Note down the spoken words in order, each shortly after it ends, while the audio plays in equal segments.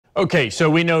Okay, so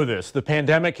we know this. The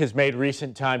pandemic has made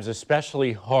recent times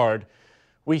especially hard.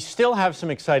 We still have some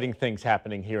exciting things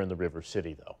happening here in the River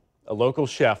City, though. A local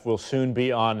chef will soon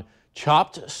be on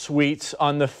Chopped Sweets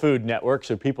on the Food Network,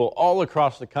 so people all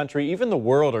across the country, even the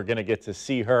world, are going to get to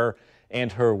see her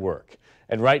and her work.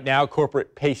 And right now,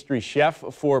 corporate pastry chef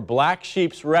for Black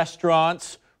Sheep's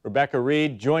Restaurants, Rebecca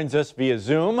Reed, joins us via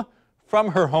Zoom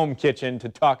from her home kitchen to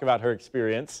talk about her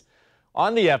experience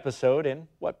on the episode and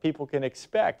what people can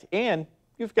expect. And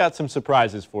you've got some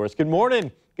surprises for us. Good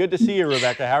morning. Good to see you,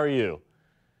 Rebecca. How are you?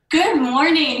 Good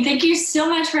morning. Thank you so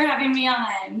much for having me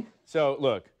on. So,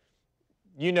 look,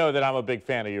 you know that I'm a big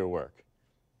fan of your work,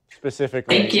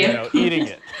 specifically, Thank you. Eating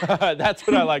it. That's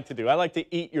what I like to do. I like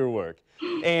to eat your work.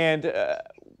 And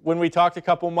when we talked a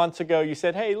couple months ago, you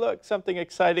said, hey, look, something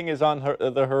exciting is on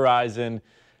the horizon.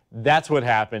 That's what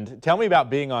happened. Tell me about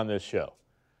being on this show.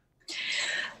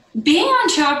 Being on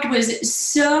Chopped was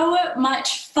so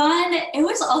much fun. It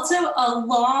was also a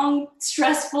long,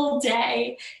 stressful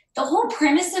day. The whole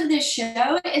premise of this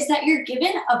show is that you're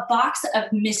given a box of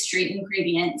mystery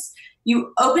ingredients.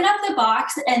 You open up the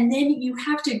box and then you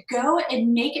have to go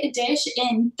and make a dish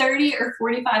in 30 or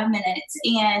 45 minutes.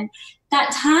 And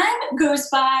that time goes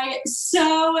by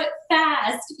so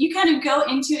fast. You kind of go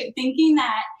into it thinking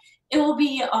that it will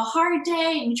be a hard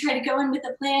day and you try to go in with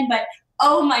a plan, but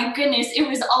oh my goodness, it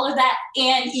was all of that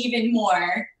and even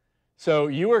more. So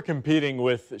you were competing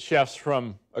with chefs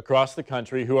from across the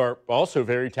country who are also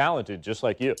very talented, just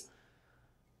like you.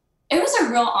 It was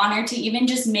a real honor to even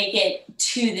just make it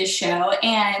to the show.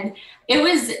 And it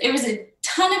was a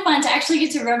ton of fun to actually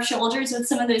get to rub shoulders with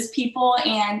some of those people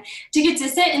and to get to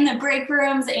sit in the break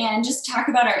rooms and just talk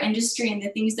about our industry and the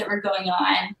things that were going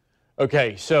on.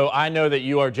 Okay, so I know that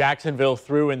you are Jacksonville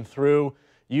through and through.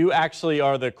 You actually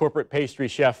are the corporate pastry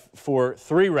chef for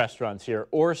 3 restaurants here,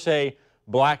 Orsay,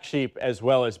 Black Sheep, as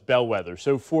well as Bellwether.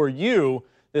 So for you,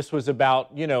 this was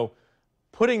about,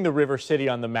 putting the River City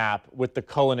on the map with the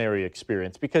culinary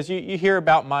experience, because you hear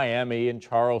about Miami and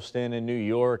Charleston and New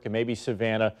York and maybe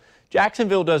Savannah.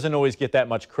 Jacksonville doesn't always get that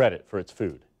much credit for its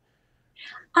food.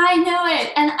 I know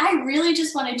it, and I really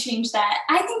just want to change that.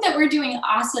 I think that we're doing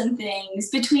awesome things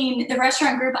between the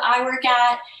restaurant group I work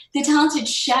at, the talented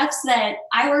chefs that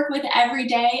I work with every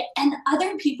day, and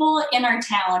other people in our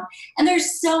town. And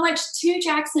there's so much to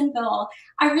Jacksonville.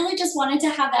 I really just wanted to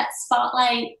have that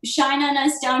spotlight shine on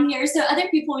us down here so other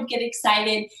people would get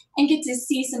excited and get to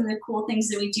see some of the cool things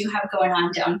that we do have going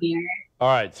on down here. All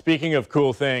right, speaking of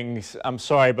cool things, I'm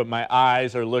sorry, but my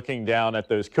eyes are looking down at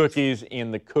those cookies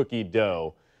and the cookie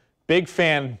dough. Big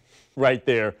fan right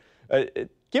there.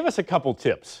 Give us a couple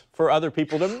tips for other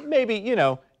people to maybe,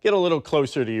 get a little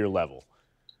closer to your level.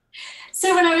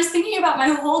 So when I was thinking about my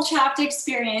whole Chopped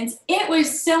experience, it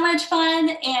was so much fun,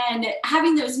 and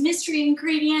having those mystery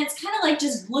ingredients, kind of like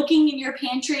just looking in your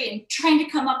pantry and trying to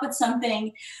come up with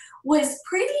something, was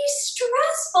pretty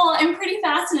stressful and pretty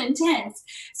fast and intense.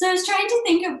 So I was trying to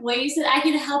think of ways that I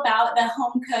could help out the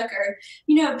home cook, or,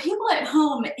 people at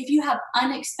home, if you have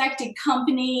unexpected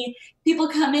company, people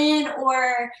come in,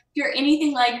 or if you're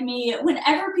anything like me,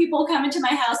 whenever people come into my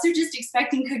house, they're just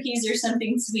expecting cookies or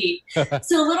something sweet.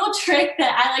 So a little trick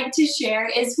that I like to share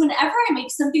is whenever I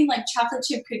make something like chocolate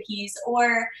chip cookies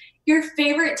or your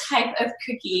favorite type of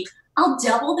cookie, I'll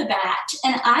double the batch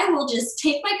and I will just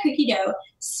take my cookie dough,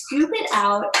 scoop it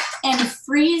out, and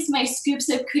freeze my scoops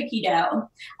of cookie dough.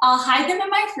 I'll hide them in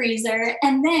my freezer,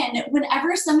 and then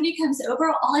whenever somebody comes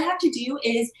over, all I have to do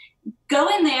is go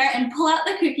in there and pull out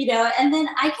the cookie dough, and then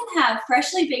I can have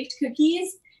freshly baked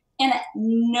cookies in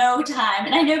no time.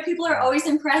 And I know people are always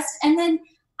impressed, and then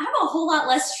I'm a whole lot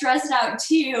less stressed out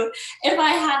too if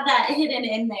I have that hidden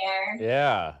in there.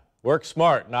 Yeah. Work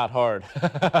smart, not hard.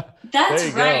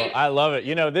 That's right. Go. I love it.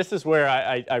 This is where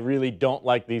I really don't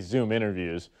like these Zoom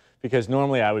interviews, because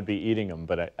normally I would be eating them,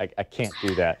 but I can't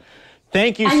do that.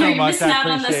 Thank you so much.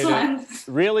 I appreciate it.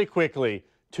 Really quickly,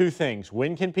 2 things.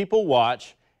 When can people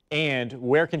watch, and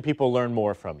where can people learn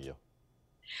more from you?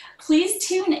 Please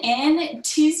tune in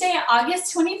Tuesday,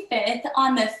 August 25th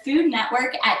on the Food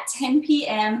Network at 10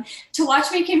 p.m. to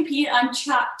watch me compete on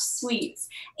Chopped Sweets.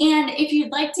 And if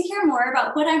you'd like to hear more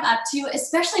about what I'm up to,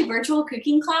 especially virtual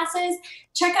cooking classes,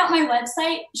 check out my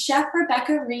website,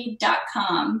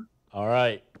 chefrebeccareed.com. All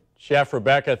right. Chef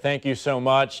Rebecca, thank you so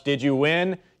much. Did you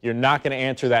win? You're not going to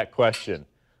answer that question.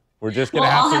 We're just going to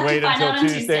have to wait until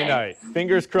Tuesday night.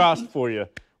 Fingers crossed for you.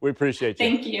 We appreciate you.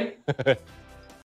 Thank you.